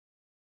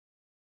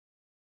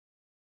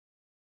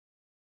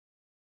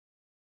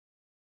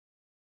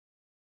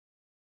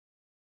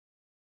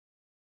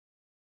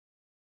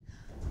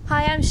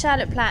Hi, I'm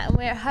Charlotte Platt and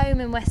we're at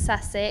home in West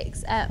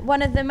Sussex.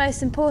 One of the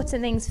most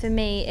important things for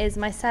me is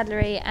my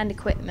saddlery and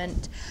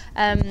equipment.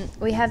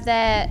 We have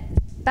their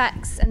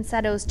backs and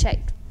saddles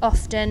checked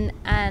often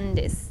and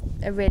it's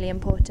a really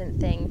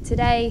important thing.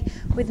 Today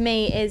with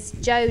me is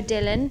Jo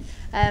Dillon,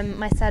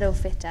 my saddle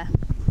fitter.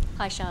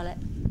 Hi Charlotte.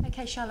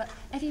 Okay Charlotte,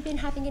 have you been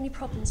having any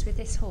problems with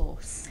this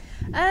horse?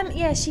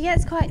 Yeah, she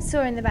gets quite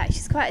sore in the back.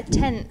 She's quite a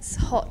tense,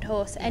 hot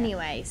horse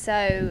anyway,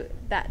 so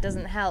that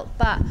doesn't help.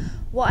 But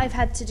what I've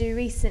had to do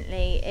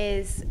recently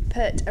is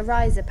put a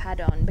riser pad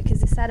on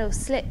because the saddle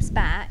slips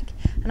back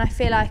and I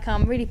feel like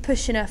I'm really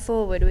pushing her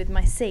forward with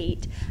my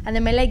seat and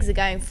then my legs are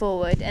going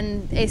forward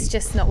and it's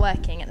just not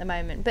working at the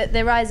moment. But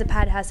the riser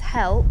pad has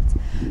helped,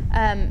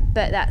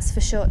 but that's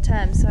for short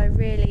term, so I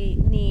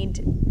really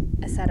need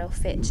a saddle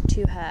fit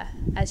to her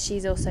as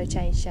she's also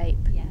changed shape.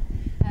 Yeah.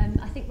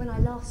 I think when I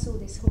last saw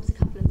this horse a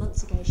couple of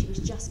months ago, she was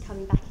just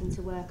coming back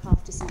into work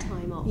after some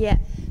time off. Yeah.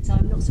 So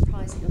I'm not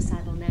surprised that your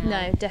saddle now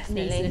No,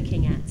 definitely needs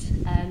looking at.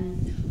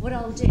 What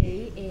I'll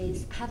do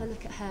is have a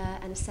look at her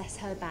and assess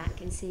her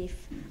back and see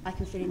if I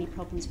can feel any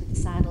problems with the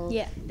saddle.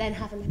 Yeah. Then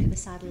have a look at the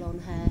saddle on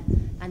her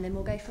and then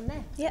we'll go from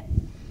there. Yep.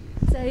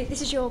 So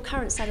this is your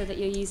current saddle that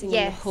you're using on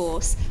your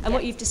horse, and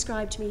what you've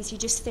described to me is you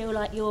just feel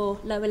like your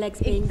lower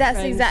leg's being That's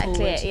thrown exactly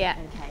forward. it, yeah.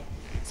 Okay.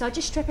 So I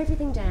just strip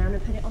everything down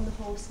and put it on the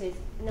horse with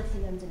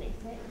nothing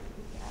underneath it.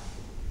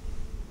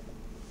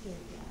 Good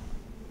girl.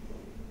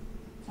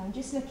 So I'm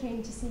just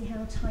looking to see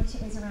how tight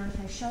it is around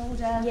her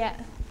shoulder. Yeah.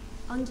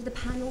 Under the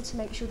panel to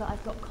make sure that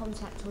I've got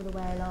contact all the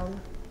way along.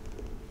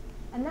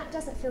 And that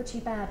doesn't feel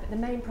too bad, but the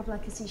main problem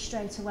I can see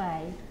straight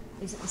away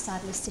is that the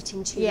saddle is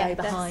sitting too low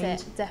behind.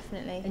 That's it,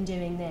 definitely. And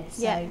doing this.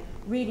 Yeah. So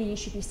really you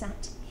should be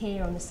sat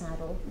here on the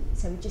saddle,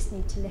 so we just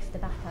need to lift the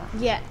back up.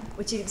 Yeah.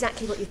 Which is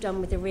exactly what you've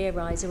done with the rear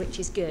riser, which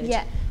is good.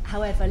 Yeah.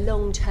 However,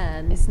 long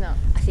term, It's not.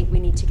 I think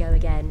we need to go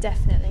again.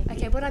 Definitely.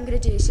 Okay, what I'm going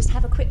to do is just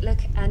have a quick look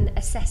and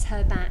assess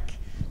her back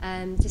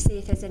to see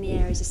if there's any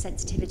areas of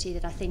sensitivity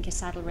that I think are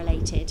saddle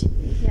related.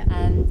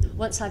 Yeah.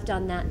 Once I've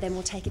done that, then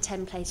we'll take a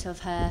template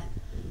of her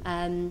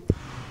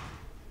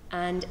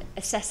and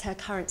assess her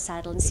current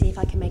saddle and see if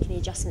I can make any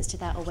adjustments to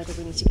that or whether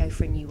we need to go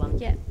for a new one.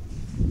 Yeah.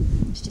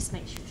 Let's just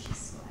make sure she's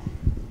square.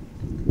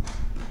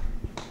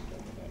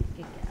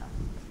 Good girl.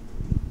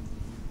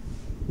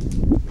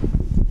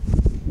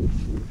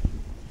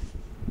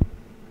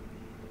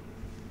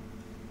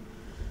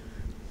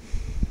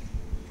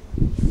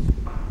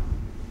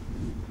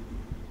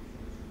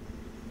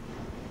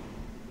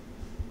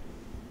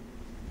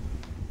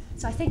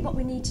 So I think what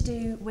we need to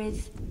do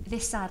with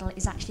this saddle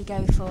is actually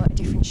go for a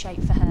different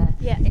shape for her.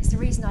 Yeah. It's the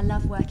reason I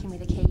love working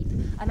with Equipe.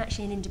 I'm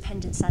actually an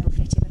independent saddle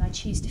fitter, but I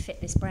choose to fit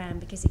this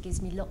brand because it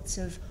gives me lots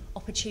of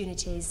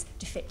opportunities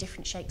to fit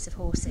different shapes of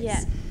horses.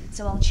 Yeah.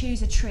 So I'll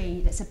choose a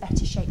tree that's a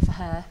better shape for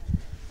her,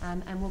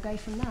 and we'll go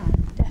from there.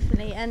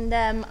 Definitely, and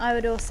I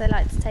would also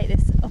like to take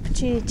this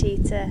opportunity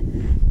to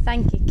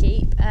thank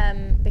Equipe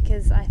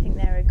because I think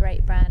they're a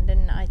great brand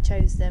and I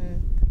chose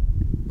them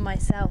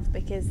myself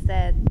because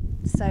they're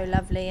so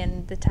lovely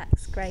and the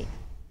tack's great.